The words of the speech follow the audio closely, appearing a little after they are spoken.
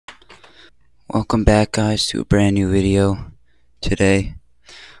Welcome back, guys, to a brand new video. Today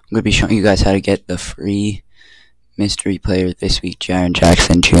I'm going to be showing you guys how to get the free mystery player this week, Jaren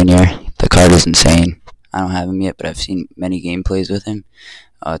Jackson Jr. The card is insane. I don't have him yet, but I've seen many gameplays with him.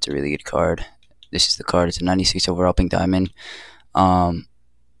 It's a really good card. This is the card. It's a 96 overall pink diamond.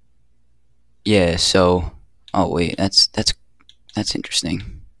 Yeah, so oh wait, that's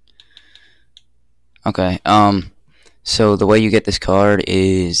interesting. Okay. So the way you get this card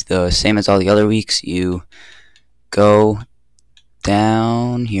is the same as all the other weeks. You go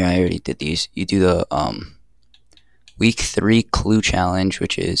down here. I already did these. You do the week 3 clue challenge,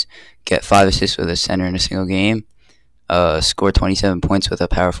 which is get 5 assists with a center in a single game, score 27 points with a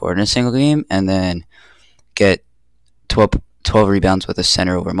power forward in a single game, and then get 12 rebounds with a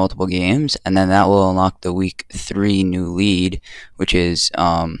center over multiple games. And then that will unlock the week 3 new lead, which is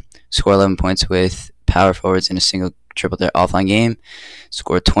score 11 points with power forwards in a single triple threat offline game,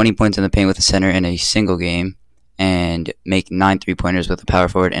 score 20 points in the paint with a center in a single game, and make 9 3-pointers with a power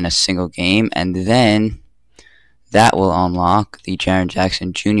forward in a single game. And then that will unlock the Jaren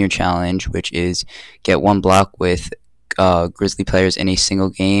Jackson Jr. challenge, which is get 1 block with Grizzly players in a single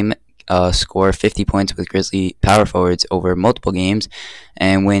game, score 50 points with Grizzly power forwards over multiple games,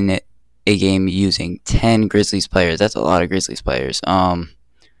 and win a game using 10 Grizzlies players. That's a lot of Grizzlies players.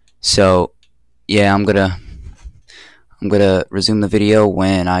 So yeah, I'm gonna resume the video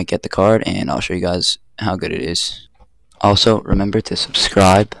when I get the card, and I'll show you guys how good it is. Also, remember to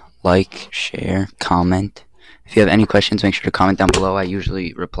subscribe, like, share, comment. If you have any questions, make sure to comment down below. I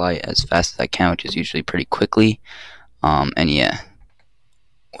usually reply as fast as I can, which is usually pretty quickly. And yeah,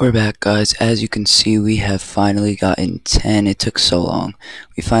 we're back, guys. As you can see, we have finally gotten 10. It took so long.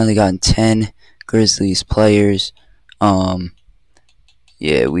 We finally gotten 10 Grizzlies players.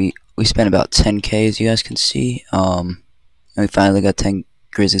 Yeah, we spent about 10K, as you guys can see. And we finally got 10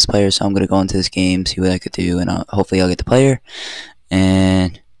 Grizzlies players, so I'm going to go into this game, see what I could do, and hopefully I'll get the player.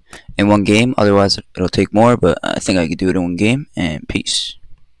 And in one game, otherwise it'll take more, but I think I could do it in one game, and peace.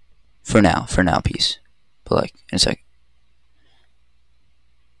 For now, peace. But like, in a second.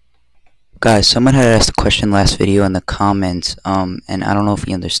 Guys, someone had asked a question last video in the comments, and I don't know if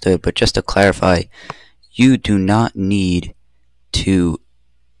he understood, but just to clarify, you do not need to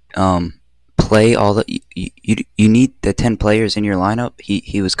play all the you need the 10 players in your lineup.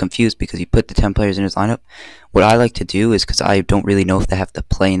 He was confused because he put the 10 players in his lineup. What I like to do is, because I don't really know if they have to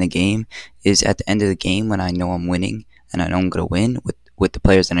play in the game, is at the end of the game when I know I'm winning and I know I'm gonna win with the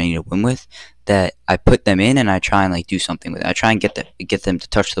players that I need to win with, that I put them in and I try and like do something with it. I try and get them to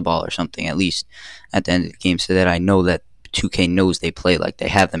touch the ball or something at least at the end of the game, so that I know that 2K knows they play, like they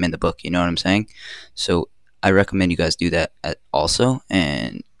have them in the book. You know what I'm saying? So I recommend you guys do that also,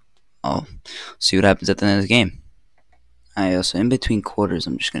 and I'll see what happens at the end of the game. So in between quarters,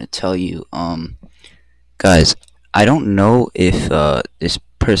 I'm just gonna tell you, guys, I don't know if this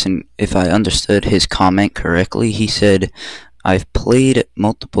person, if I understood his comment correctly. He said, I've played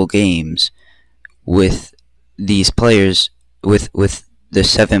multiple games with these players, with the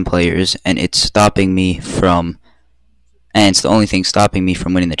 7 players, and it's stopping me from, and it's the only thing stopping me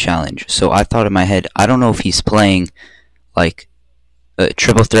from winning the challenge. So I thought in my head, I don't know if he's playing like a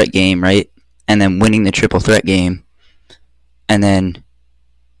triple threat game, right? And then winning the triple threat game, and then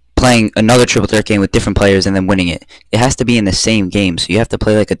playing another triple threat game with different players and then winning it. It has to be in the same game, so you have to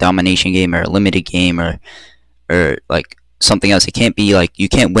play like a domination game or a limited game or like something else. It can't be like you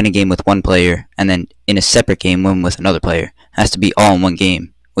can't win a game with one player and then in a separate game win with another player. It has to be all in one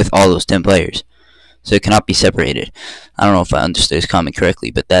game with all those 10 players. So it cannot be separated. I don't know if I understood his comment correctly,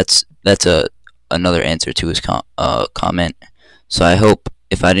 but that's another answer to his comment. So I hope,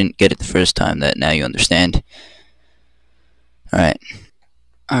 if I didn't get it the first time, that now you understand. Alright,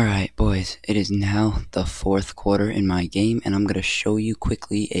 boys. It is now the 4th quarter in my game, and I'm going to show you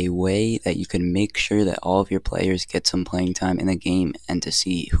quickly a way that you can make sure that all of your players get some playing time in the game, and to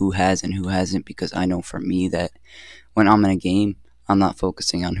see who has and who hasn't, because I know for me that when I'm in a game, I'm not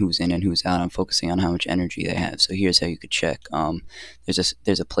focusing on who's in and who's out. I'm focusing on how much energy they have. So here's how you could check.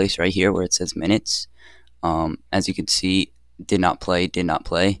 There's a place right here where it says minutes. As you can see, did not play.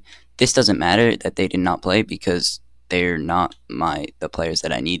 This doesn't matter that they did not play, because they're not the players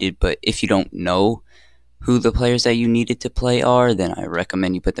that I needed. But if you don't know who the players that you needed to play are, then I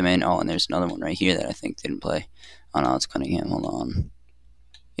recommend you put them in. Oh, and there's another one right here that I think didn't play. Oh no, it's Cunningham. Hold on.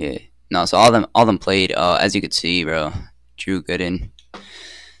 Yeah. No, so all them played. As you could see, bro, Drew Gooden,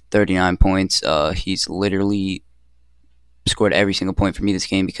 39 points. He's literally scored every single point for me this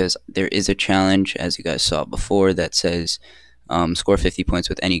game, because there is a challenge, as you guys saw before, that says score 50 points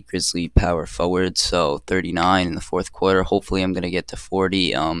with any Grizzly power forward. So 39 in the fourth quarter. Hopefully, I'm gonna get to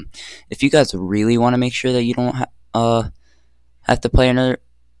 40. If you guys really want to make sure that you don't have to play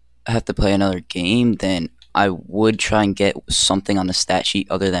another game, then I would try and get something on the stat sheet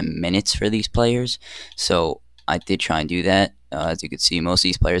other than minutes for these players. So I did try and do that. As you can see, most of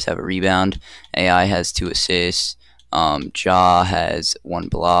these players have a rebound. AI has 2 assists. Ja has 1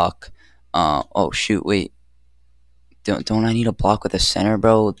 block. Oh shoot, wait. Don't I need a block with a center,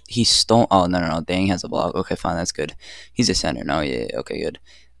 bro? He's stole. Oh no, Dang has a block. Okay, fine, that's good. He's a center. No, yeah, okay, good.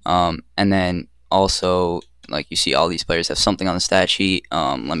 And then also, like, you see all these players have something on the stat sheet.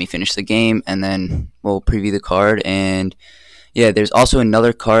 Let me finish the game and then we'll preview the card. And yeah, there's also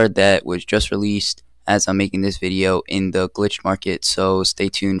another card that was just released as I'm making this video in the glitch market. So stay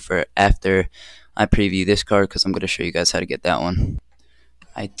tuned for after I preview this card, because I'm going to show you guys how to get that one.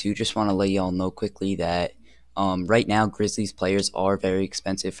 I do just want to let y'all know quickly that right now Grizzlies players are very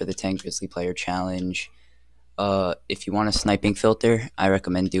expensive for the 10 Grizzly player challenge. If you want a sniping filter, I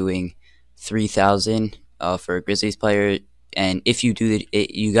recommend doing 3,000 for a Grizzlies player. And if you do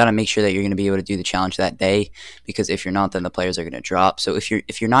you gotta make sure that you're gonna be able to do the challenge that day, because if you're not, then the players are gonna drop. So if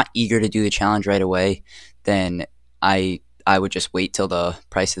you're not eager to do the challenge right away, then I would just wait till the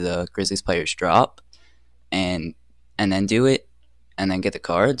price of the Grizzlies players drop, and then do it, and then get the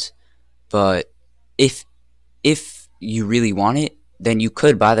cards. But if you really want it, then you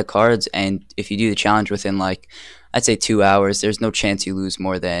could buy the cards, and if you do the challenge within, like, I'd say 2 hours, there's no chance you lose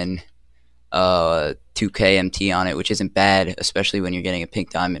more than 2k MT on it, which isn't bad, especially when you're getting a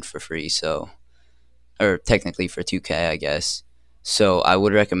pink diamond for free. So, or technically for 2k, I guess. So I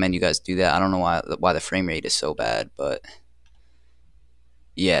would recommend you guys do that. I don't know why the frame rate is so bad, but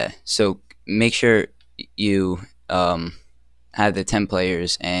yeah. So make sure you have the 10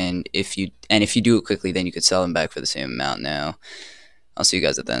 players, and if you do it quickly, then you could sell them back for the same amount. Now I'll see you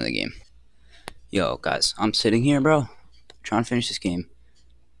guys at the end of the game. Yo, guys, I'm sitting here, bro, trying to finish this game.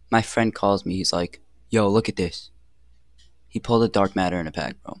 My friend calls me. He's like, yo, look at this. He pulled a dark matter in a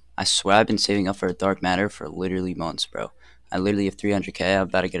pack, bro. I swear I've been saving up for a dark matter for literally months, bro. I literally have 300k. I'm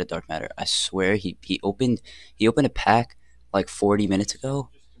about to get a dark matter. I swear he opened a pack like 40 minutes ago,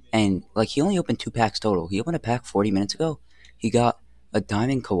 and like he only opened 2 packs total. He opened a pack 40 minutes ago. He got a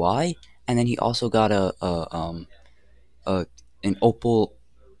diamond Kawhi, and then he also got an opal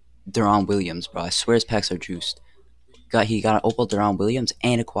Deron Williams, bro. I swear his packs are juiced. He got an opal Deron Williams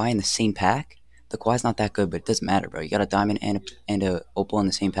and a Kawhi in the same pack. The Kawhi's not that good, but it doesn't matter, bro. You got a diamond and a opal in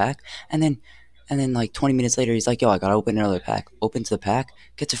the same pack, and then like 20 minutes later, he's like, yo, I gotta open another pack. Opens the pack,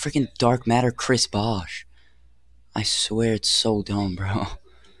 gets a freaking dark matter Chris Bosh. I swear it's so dumb, bro.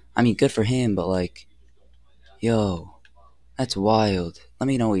 I mean, good for him, but like, yo, that's wild. Let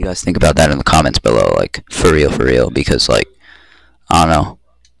me know what you guys think about that in the comments below, like, for real, because, like, I don't know.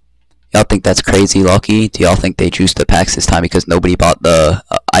 Y'all think that's crazy lucky? Do y'all think they juiced the packs this time because nobody bought the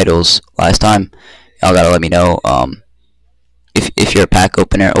idols last time? Y'all gotta let me know. If you're a pack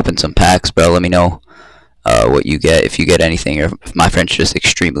opener, open some packs, bro. Let me know what you get, if you get anything, or if my friend's just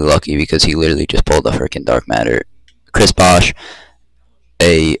extremely lucky because he literally just pulled a freaking dark matter Chris Bosh,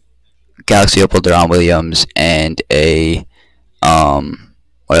 a Galaxy Opal Deron Williams, and a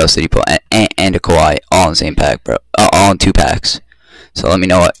what else did he pull? And a Kawhi, all in the same pack, bro. All in 2 packs. So let me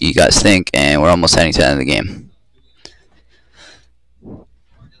know what you guys think, and we're almost heading to the end of the game.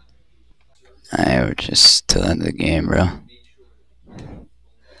 Alright, we're just to the end of the game, bro.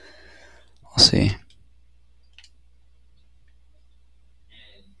 We'll see.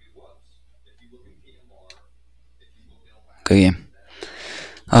 Good game.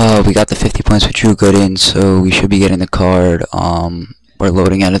 We got the 50 points with Drew Gooden, so we should be getting the card. We're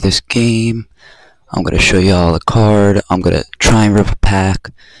loading out of this game. I'm gonna show y'all the card. I'm gonna try and rip a pack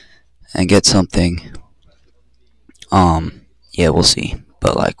and get something. Yeah, we'll see.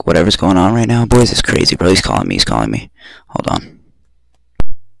 But like, whatever's going on right now, boys, is crazy, bro. He's calling me. Hold on.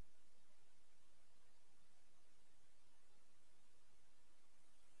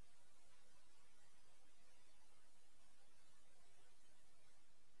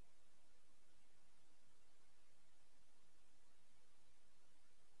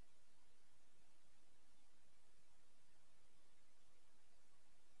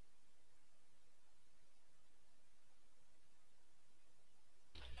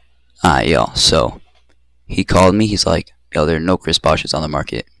 Yo, so he called me. He's like, yo, there are no Chris Boshes on the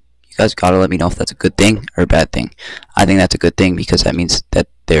market. You guys gotta let me know if that's a good thing or a bad thing. I think that's a good thing because that means that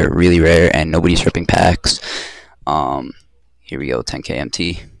they're really rare and nobody's ripping packs. Here we go, 10k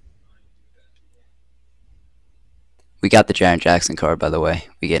MT. We got the Jaren Jackson card, by the way.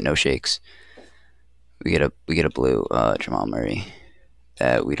 We get no shakes. we get a blue Jamal Murray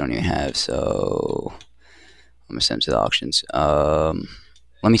that we don't even have. So I'm gonna send him to the auctions.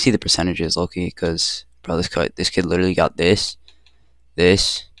 Let me see the percentages, Loki, because bro, this kid literally got this,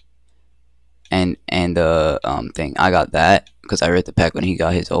 and the thing. I got that because I read the pack when he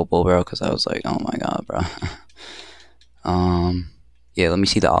got his opal, bro. Because I was like, oh my god, bro. Yeah, let me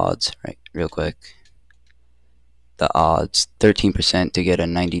see the odds, right, real quick. The odds, 13% to get a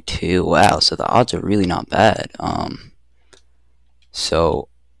 92. Wow, so the odds are really not bad. So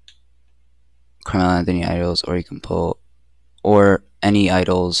Carmelo Anthony idols, or you can pull, or any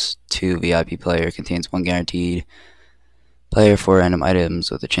idols to VIP player contains one guaranteed player for random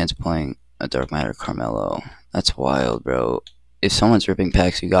items with a chance of pulling a dark matter Carmelo. That's wild, bro. If someone's ripping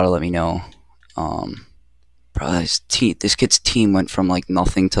packs, you gotta let me know. Bro, this kid's team went from like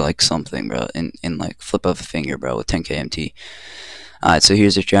nothing to like something, bro, in like flip of a finger, bro, with 10k MT. Alright, so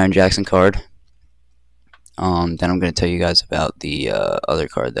here's the Jaren Jackson card. Then I'm gonna tell you guys about the other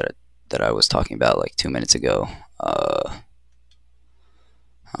card that I was talking about like 2 minutes ago. I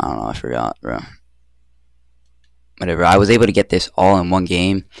don't know, I forgot, bro. Whatever. I was able to get this all in one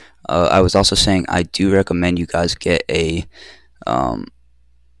game. I was also saying I do recommend you guys get a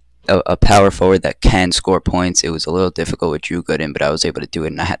power forward that can score points. It was a little difficult with Drew Gooden, but I was able to do it,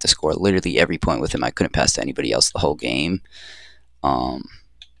 and I had to score literally every point with him. I couldn't pass to anybody else the whole game.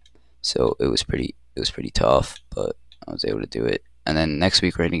 So it was pretty tough, but I was able to do it. And then next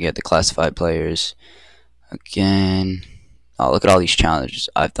week we're gonna get the classified players again. Oh, look at all these challenges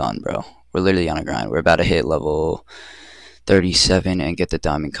I've done, bro. We're literally on a grind. We're about to hit level 37 and get the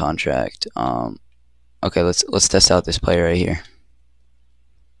diamond contract. Okay, let's test out this player right here.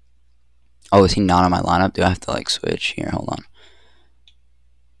 Oh, is he not on my lineup? Do I have to like switch? Here, hold on.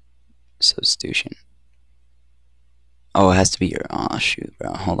 Substitution. Oh, it has to be your. Oh shoot,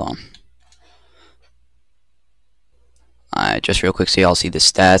 bro. Hold on. Alright, just real quick so y'all see the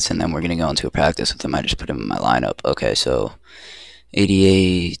stats, and then we're gonna go into a practice with him. I just put him in my lineup. Okay, so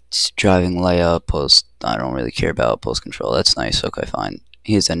 88 driving layup, post. I don't really care about post control. That's nice. Okay, fine.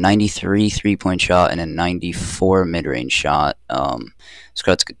 He has a 93 3-point shot and a 94 mid-range shot.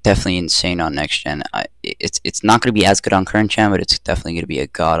 Scott's definitely insane on next gen. It's not going to be as good on current gen, but it's definitely going to be a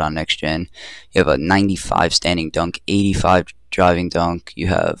god on next gen. You have a 95 standing dunk, 85 driving dunk. You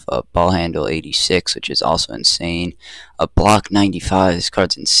have a ball handle 86, which is also insane. A block 95. This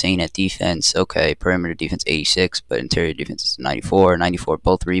card's insane at defense. Okay, perimeter defense 86, but interior defense is 94. 94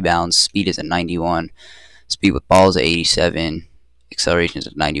 both rebounds. Speed is a 91. Speed with balls at 87. Acceleration is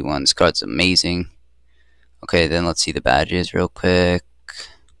at 91. This card's amazing. Okay, then let's see the badges real quick.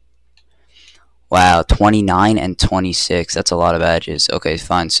 Wow, 29 and 26. That's a lot of badges. Okay,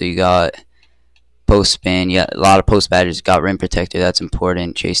 fine. So you got post spin. Yeah, a lot of post badges. Got rim protector. That's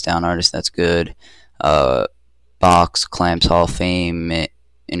important. Chase down artist. That's good. Box, clamps, Hall of Fame.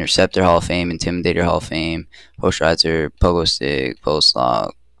 Interceptor, Hall of Fame. Intimidator, Hall of Fame. Post riser, pogo stick, post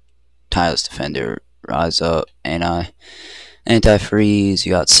lock, tireless defender, rise up, anti-freeze.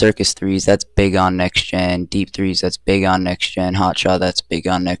 You got circus threes. That's big on next gen. Deep threes. That's big on next gen. Hot shot. That's big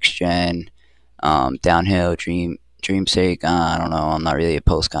on next gen. Downhill, dream sake. I don't know. I'm not really a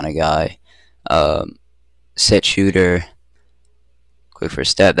post kind of guy. Set shooter, quick first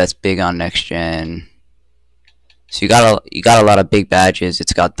step. That's big on next gen. So you got a lot of big badges.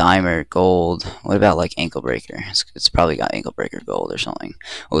 It's got dimer, gold. What about like ankle breaker? It's probably got ankle breaker gold or something.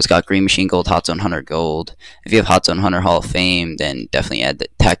 Oh, it's got green machine gold, hot zone hunter gold. If you have hot zone hunter Hall of Fame, then definitely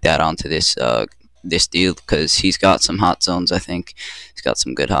tack that onto this this deal, because he's got some hot zones. I think he's got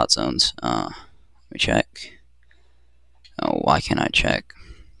some good hot zones. Let me check. Oh, why can't I check?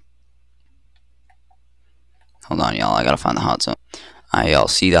 Hold on, y'all. I gotta find the hot zone. Y'all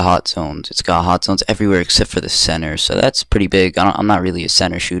see the hot zones. It's got hot zones everywhere except for the center, so that's pretty big. I'm not really a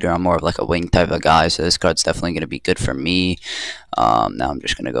center shooter. I'm more of like a wing type of guy, so this card's definitely going to be good for me. Now I'm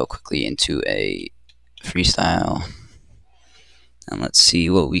just going to go quickly into a freestyle, and let's see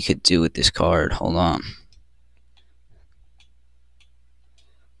what we could do with this card. Hold on.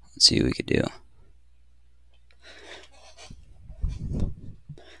 Let's see what we could do.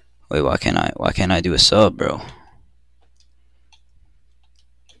 Wait, why can't I do a sub, bro?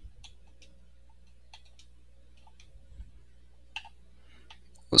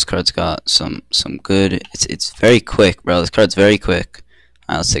 This card's got some good. It's very quick, bro. This card's very quick.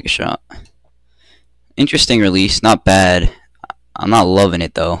 Alright, let's take a shot. Interesting release, not bad. I'm not loving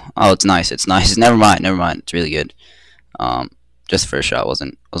it though. Oh, it's nice. It's nice. Never mind. It's really good. Just the first shot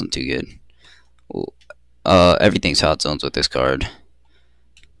wasn't too good. Ooh. Everything's hot zones with this card.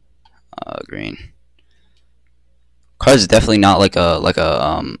 Green. Card's definitely not like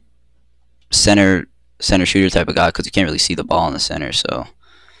a center center shooter type of guy because you can't really see the ball in the center, so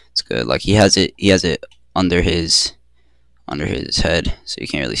it's good. Like he has it under his head, so you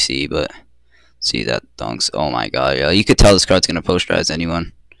can't really see. But see that dunks. Oh my god, yeah, you could tell this card's gonna posterize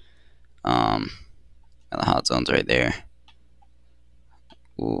anyone. The hot zone's right there.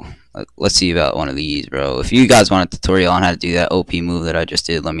 Ooh, let's see about one of these, bro. If you guys want a tutorial on how to do that OP move that I just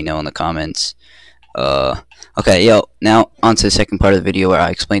did, let me know in the comments. Okay, yo, now on to the second part of the video where I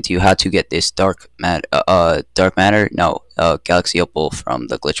explain to you how to get this dark matter, galaxy opal from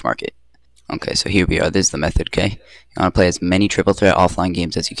the glitch market. Okay, so here we are. This is the method. Okay, you want to play as many triple threat offline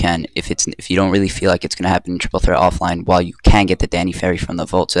games as you can. If you don't really feel like it's gonna happen in triple threat offline, while you can get the Danny Ferry from the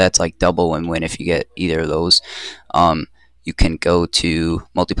vault, so that's like double win-win if you get either of those. You can go to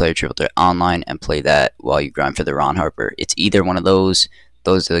multiplayer triple threat online and play that while you grind for the Ron Harper. It's either one of those.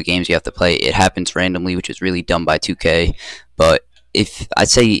 Those are the games you have to play. It happens randomly, which is really dumb by 2K. But if I'd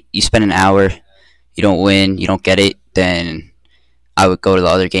say you spend an hour, you don't win, you don't get it, then I would go to the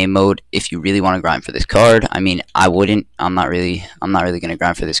other game mode. If you really want to grind for this card, I mean, I wouldn't. I'm not really gonna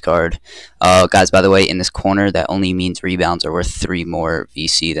grind for this card. Guys, by the way, in this corner, that only means rebounds are worth 3 more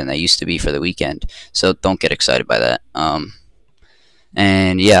VC than they used to be for the weekend. So don't get excited by that.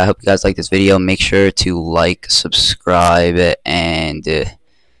 And yeah, I hope you guys like this video. Make sure to like, subscribe, and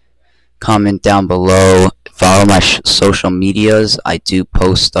comment down below. Follow my social medias. I do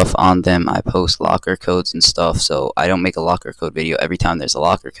post stuff on them. I post locker codes and stuff, so I don't make a locker code video every time there's a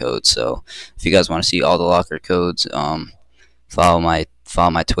locker code. So if you guys want to see all the locker codes, follow my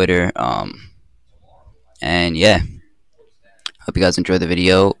Twitter. And yeah, hope you guys enjoyed the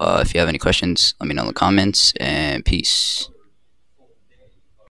video. If you have any questions, let me know in the comments, and peace.